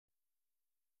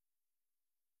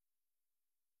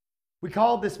We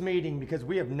called this meeting because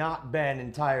we have not been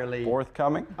entirely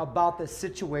forthcoming about the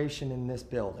situation in this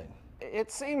building.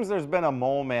 It seems there's been a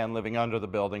mole man living under the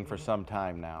building for some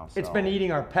time now. So. It's been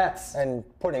eating our pets. And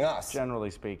putting us,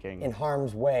 generally speaking, in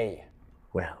harm's way.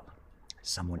 Well,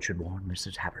 someone should warn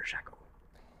Mrs. Habershackle.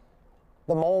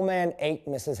 The mole man ate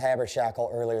Mrs.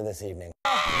 Habershackle earlier this evening.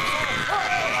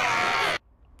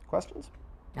 Questions?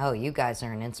 Oh, you guys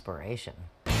are an inspiration.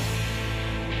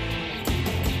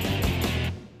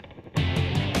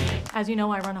 As you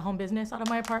know, I run a home business out of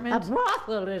my apartment. A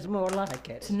brothel is more like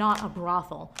it. It's not a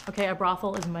brothel. Okay, a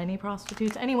brothel is many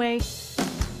prostitutes. Anyway. Easy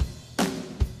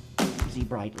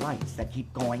bright lights that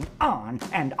keep going on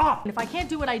and off. If I can't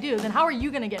do what I do, then how are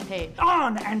you gonna get paid?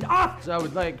 On and off! So I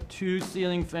would like 2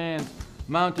 ceiling fans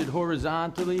mounted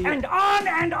horizontally. And on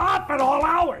and off at all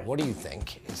hours! What do you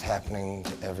think is happening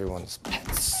to everyone's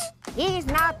pets? He's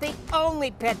not the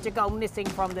only pet to go missing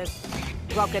from this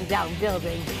broken down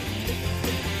building.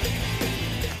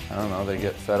 I don't know, they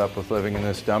get fed up with living in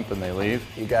this dump and they leave.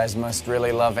 You guys must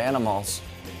really love animals.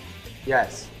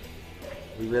 Yes,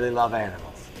 we really love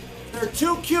animals. They're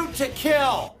too cute to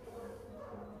kill!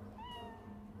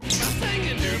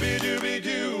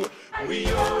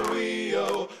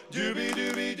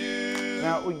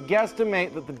 Now, we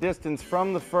guesstimate that the distance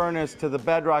from the furnace to the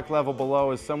bedrock level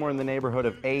below is somewhere in the neighborhood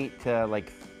of 8 to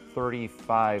like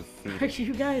 35 feet. Are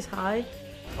you guys high?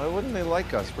 Why wouldn't they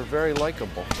like us? We're very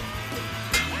likable.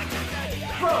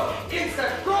 Bro, it's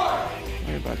the drawer!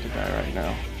 We're about to die right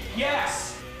now.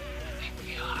 Yes! I think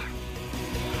we are.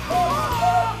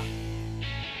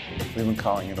 We've been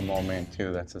calling it a mole man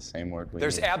too. That's the same word we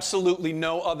There's use. absolutely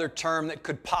no other term that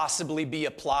could possibly be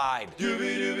applied.